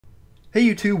Hey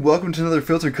YouTube, welcome to another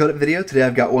filter cut-up video. Today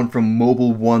I've got one from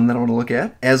Mobil-1 that I want to look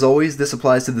at. As always, this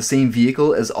applies to the same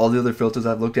vehicle as all the other filters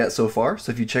I've looked at so far, so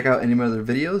if you check out any of my other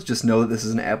videos, just know that this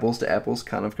is an apples to apples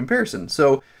kind of comparison.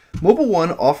 So,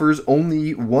 Mobil-1 offers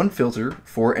only one filter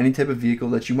for any type of vehicle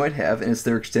that you might have, and it's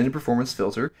their extended performance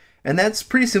filter. And that's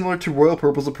pretty similar to Royal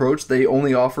Purple's approach. They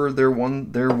only offer their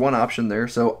one option there,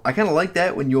 so I kind of like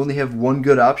that. When you only have one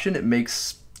good option, it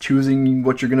makes choosing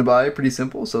what you're going to buy pretty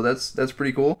simple, so that's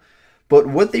pretty cool. But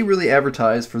what they really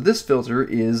advertise for this filter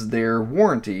is their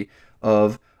warranty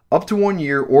of up to 1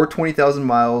 year or 20,000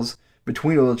 miles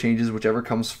between oil changes, whichever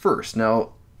comes first.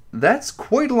 Now, that's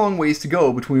quite a long ways to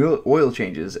go between oil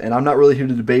changes, and I'm not really here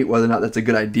to debate whether or not that's a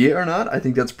good idea or not. I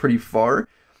think that's pretty far.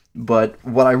 But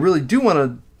what I really do want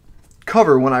to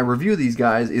cover when I review these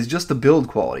guys is just the build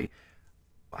quality.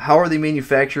 How are they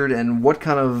manufactured, and what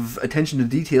kind of attention to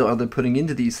detail are they putting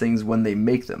into these things when they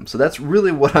make them? So that's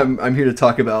really what I'm here to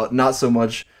talk about, not so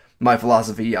much my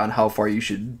philosophy on how far you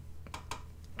should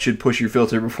push your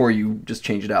filter before you just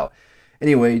change it out.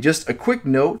 Anyway, just a quick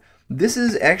note, this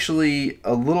is actually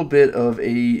a little bit of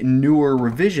a newer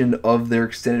revision of their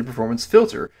extended performance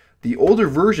filter. The older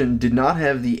version did not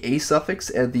have the A suffix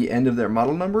at the end of their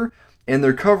model number, and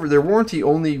their warranty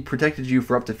only protected you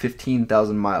for up to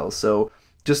 15,000 miles. So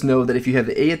just know that if you have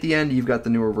the A at the end, you've got the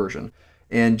newer version.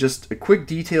 And just a quick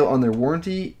detail on their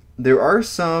warranty, there are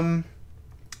some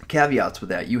caveats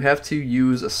with that. You have to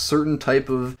use a certain type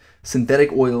of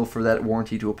synthetic oil for that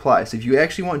warranty to apply. So if you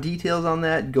actually want details on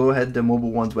that, go ahead to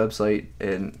Mobil-1's website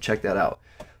and check that out.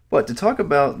 But to talk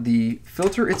about the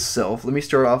filter itself, let me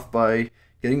start off by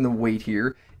getting the weight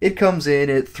here. It comes in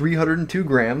at 302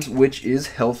 grams, which is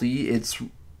healthy. It's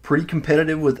pretty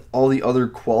competitive with all the other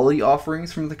quality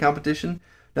offerings from the competition.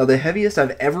 Now, the heaviest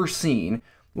I've ever seen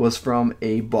was from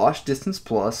a Bosch Distance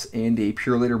Plus and a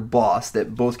Purolator Boss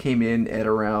that both came in at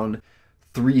around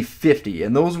 350,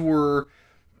 and those were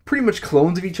pretty much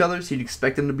clones of each other, so you'd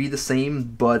expect them to be the same,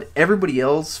 but everybody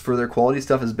else for their quality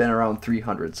stuff has been around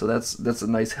 300, so that's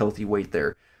a nice healthy weight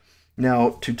there.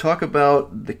 Now, to talk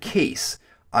about the case,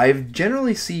 I've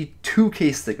generally seen two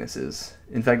case thicknesses.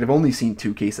 In fact, I've only seen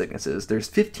two case thicknesses. There's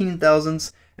 15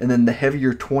 thousandths and then the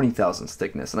heavier 20 thousandths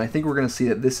thickness. And I think we're going to see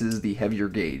that this is the heavier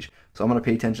gauge. So I'm going to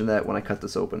pay attention to that when I cut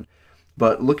this open.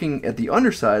 But looking at the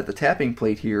underside, the tapping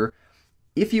plate here,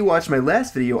 if you watched my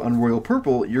last video on Royal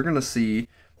Purple, you're going to see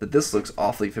that this looks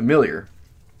awfully familiar.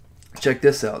 Check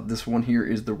this out. This one here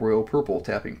is the Royal Purple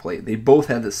tapping plate. They both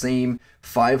have the same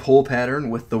 5-hole pattern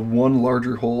with the one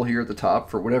larger hole here at the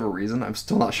top for whatever reason. I'm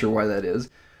still not sure why that is.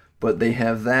 But they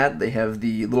have that. They have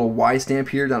the little Y stamp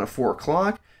here down at 4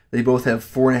 o'clock. They both have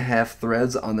 4.5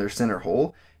 threads on their center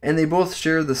hole. And they both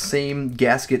share the same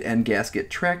gasket and gasket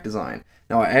track design.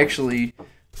 Now, I actually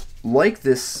like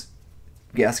this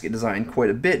gasket design quite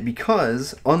a bit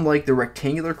because, unlike the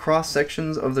rectangular cross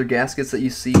sections of their gaskets that you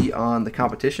see on the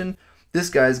competition, this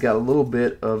guy's got a little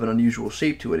bit of an unusual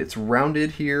shape to it. It's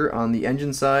rounded here on the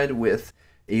engine side with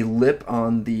a lip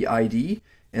on the ID,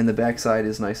 and the back side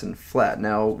is nice and flat.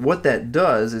 Now, what that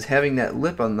does is, having that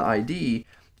lip on the ID,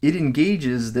 it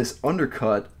engages this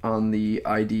undercut on the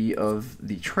ID of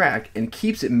the track and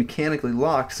keeps it mechanically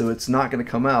locked so it's not going to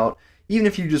come out, even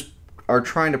if you just are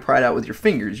trying to pry it out with your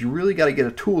fingers. You really got to get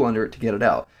a tool under it to get it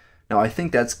out. Now, I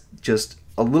think that's just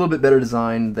a little bit better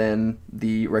design than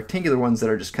the rectangular ones that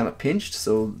are just kind of pinched,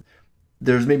 so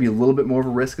there's maybe a little bit more of a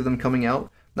risk of them coming out.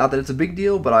 Not that it's a big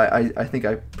deal, but I think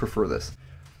I prefer this.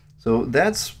 So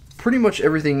that's pretty much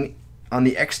everything on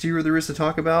the exterior there is to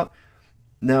talk about.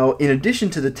 Now, in addition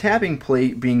to the tapping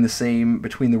plate being the same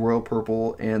between the Royal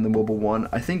Purple and the Mobil-1,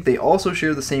 I think they also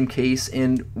share the same case,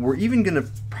 and we're even going to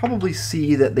probably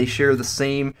see that they share the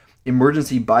same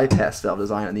emergency bypass valve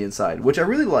design on the inside, which I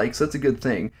really like, so that's a good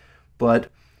thing. But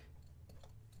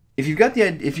if you've got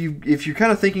if you're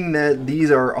kind of thinking that these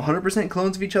are 100%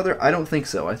 clones of each other, I don't think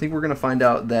so. I think we're going to find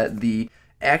out that the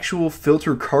actual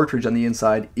filter cartridge on the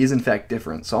inside is in fact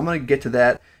different. So I'm going to get to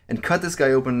that and cut this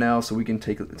guy open now so we can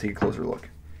take a closer look.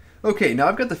 Okay, now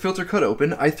I've got the filter cut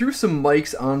open. I threw some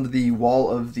mics onto the wall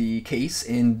of the case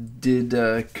and did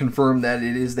confirm that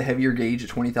it is the heavier gauge at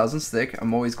 20 thousandths thick.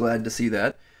 I'm always glad to see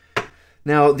that.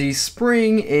 Now, the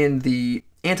spring and the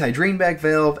anti-drainback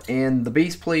valve and the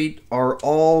base plate are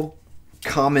all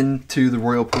common to the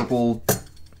Royal Purple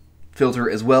filter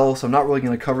as well, so I'm not really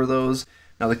going to cover those.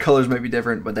 Now, the colors might be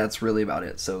different, but that's really about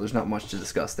it, so there's not much to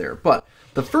discuss there. But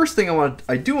the first thing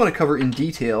I do want to cover in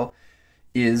detail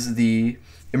is the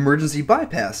emergency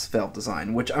bypass valve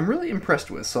design, which I'm really impressed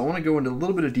with, so I want to go into a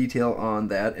little bit of detail on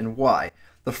that and why.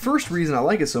 The first reason I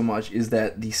like it so much is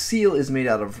that the seal is made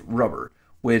out of rubber,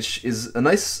 which is a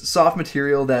nice soft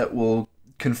material that will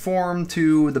conform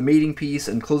to the mating piece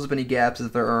and close up any gaps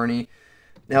if there are any.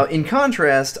 Now, in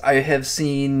contrast, I have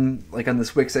seen, like on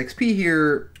this WIX XP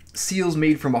here, seals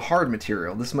made from a hard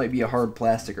material. This might be a hard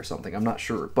plastic or something, I'm not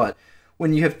sure. But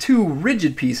when you have two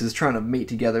rigid pieces trying to mate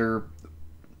together,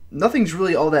 nothing's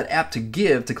really all that apt to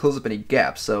give to close up any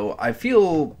gaps. So I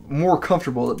feel more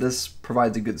comfortable that this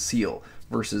provides a good seal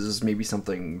versus maybe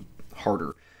something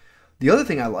harder. The other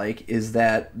thing I like is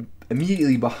that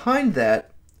immediately behind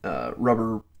that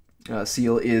rubber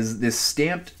seal is this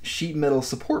stamped sheet metal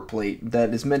support plate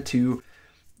that is meant to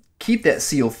keep that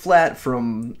seal flat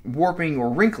from warping or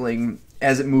wrinkling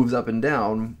as it moves up and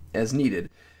down as needed.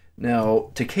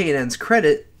 Now, to K&N's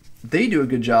credit, they do a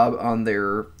good job on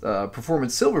their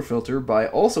performance silver filter by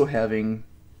also having,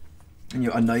 you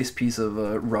know, a nice piece of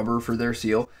rubber for their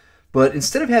seal. But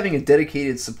instead of having a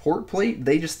dedicated support plate,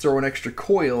 they just throw an extra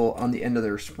coil on the end of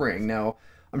their spring. Now,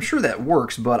 I'm sure that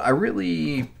works, but I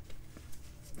really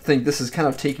think this is kind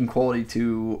of taking quality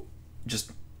to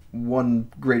just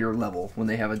one greater level when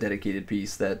they have a dedicated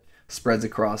piece that spreads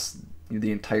across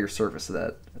the entire surface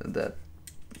of that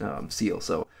seal.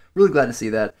 So, really glad to see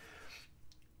that.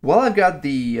 While I've got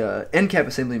the end cap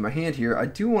assembly in my hand here, I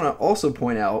do want to also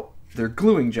point out their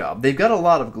gluing job. They've got a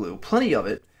lot of glue, plenty of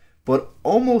it, but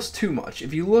almost too much.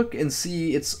 If you look and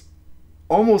see, it's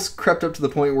almost crept up to the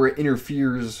point where it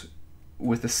interferes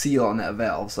with the seal on that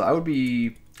valve. So I would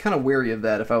be kind of wary of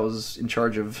that if I was in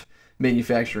charge of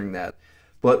manufacturing that.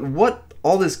 But what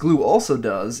all this glue also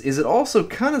does is it also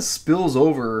kind of spills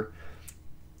over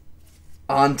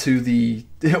onto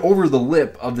over the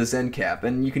lip of this end cap,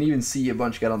 and you can even see a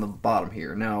bunch got on the bottom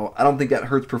here. Now, I don't think that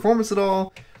hurts performance at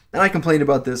all, and I complained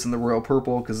about this in the Royal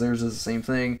Purple because theirs is the same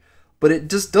thing, but it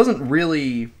just doesn't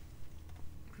really,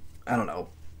 I don't know,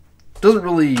 doesn't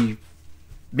really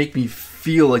make me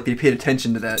feel like they paid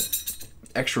attention to that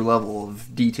extra level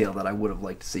of detail that I would have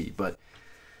liked to see. But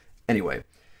anyway,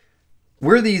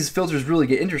 where these filters really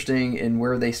get interesting and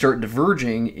where they start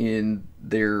diverging in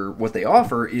what they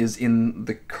offer is in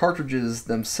the cartridges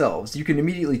themselves. You can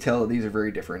immediately tell that these are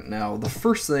very different. Now, the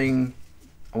first thing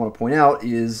I want to point out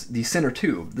is the center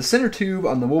tube. The center tube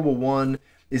on the Mobil-1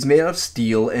 is made out of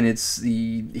steel, and it's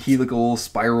the helical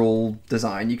spiral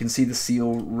design. You can see the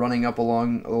seal running up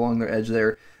along their edge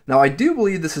there. Now, I do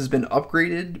believe this has been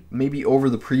upgraded, maybe over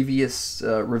the previous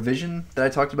revision that I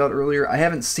talked about earlier. I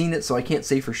haven't seen it, so I can't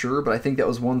say for sure, but I think that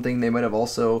was one thing they might have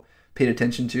also paid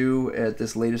attention to at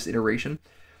this latest iteration.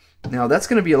 Now, that's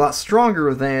going to be a lot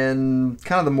stronger than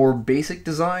kind of the more basic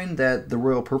design that the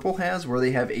Royal Purple has, where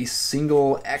they have a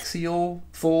single axial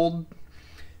fold.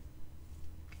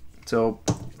 So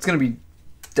it's going to be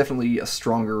definitely a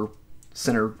stronger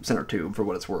center tube for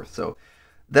what it's worth. So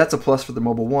that's a plus for the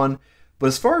Mobil-1. But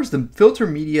as far as the filter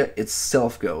media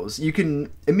itself goes, you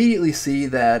can immediately see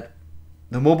that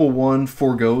the Mobil-1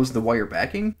 forgoes the wire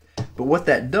backing. But what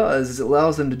that does is it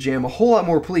allows them to jam a whole lot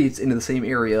more pleats into the same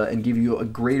area and give you a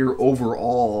greater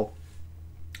overall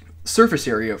surface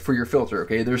area for your filter.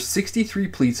 Okay, there's 63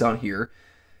 pleats on here,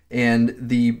 and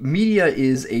the media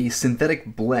is a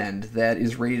synthetic blend that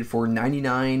is rated for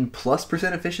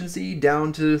 99+% efficiency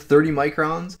down to 30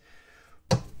 microns.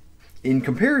 In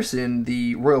comparison,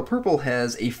 the Royal Purple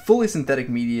has a fully synthetic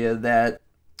media that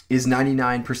is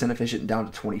 99% efficient down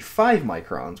to 25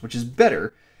 microns, which is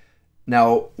better.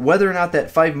 Now, whether or not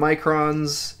that 5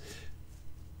 microns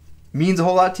means a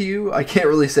whole lot to you, I can't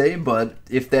really say, but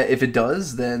if it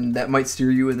does, then that might steer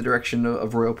you in the direction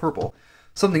of Royal Purple.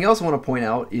 Something else I want to point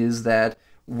out is that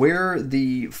where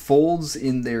the folds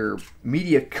in their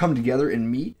media come together and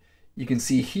meet, you can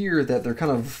see here that they're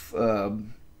kind of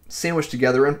sandwiched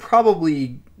together and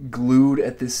probably glued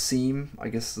at this seam. I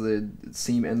guess the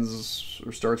seam ends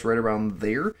or starts right around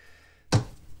there.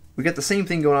 We got the same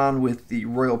thing going on with the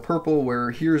Royal Purple,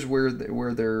 where here's where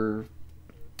their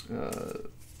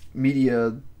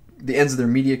media, the ends of their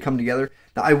media come together.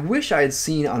 Now, I wish I had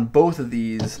seen on both of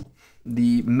these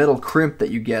the metal crimp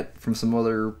that you get from some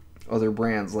other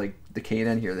brands like the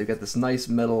K&N here. They've got this nice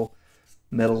metal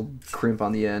crimp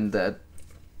on the end that,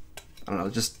 I don't know,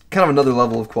 just kind of another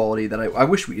level of quality that I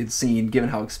wish we had seen, given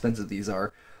how expensive these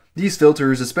are. These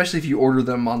filters, especially if you order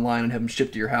them online and have them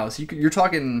shipped to your house, you're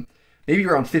talking maybe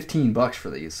around $15 for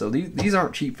these. So these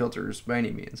aren't cheap filters by any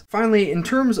means. Finally, in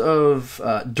terms of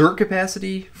dirt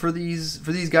capacity for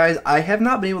these guys, I have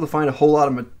not been able to find a whole lot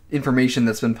of information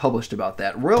that's been published about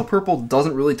that. Royal Purple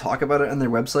doesn't really talk about it on their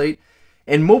website,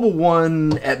 and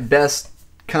Mobil-1 at best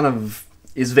kind of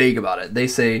is vague about it. They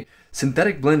say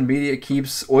synthetic blend media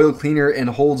keeps oil cleaner and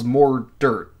holds more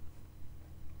dirt.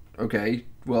 Okay,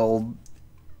 well,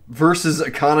 versus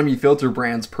economy filter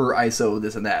brands per ISO,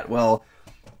 this and that. Well,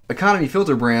 economy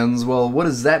filter brands, well, what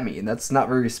does that mean? That's not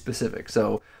very specific.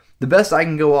 So the best I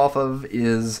can go off of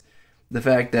is the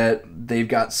fact that they've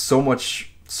got so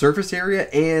much surface area,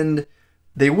 and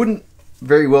they wouldn't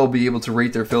very well be able to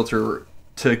rate their filter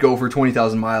to go for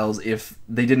 20,000 miles if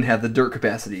they didn't have the dirt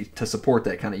capacity to support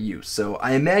that kind of use. So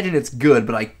I imagine it's good,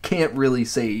 but I can't really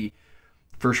say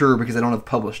for sure because I don't have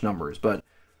published numbers. But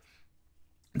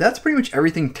that's pretty much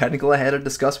everything technical I had to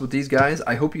discuss with these guys.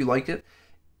 I hope you liked it.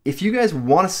 If you guys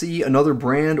want to see another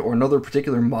brand or another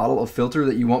particular model of filter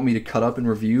that you want me to cut up and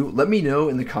review, let me know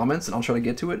in the comments and I'll try to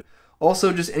get to it.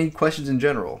 Also, just any questions in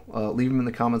general, leave them in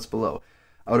the comments below.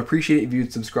 I would appreciate it if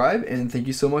you'd subscribe, and thank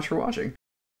you so much for watching.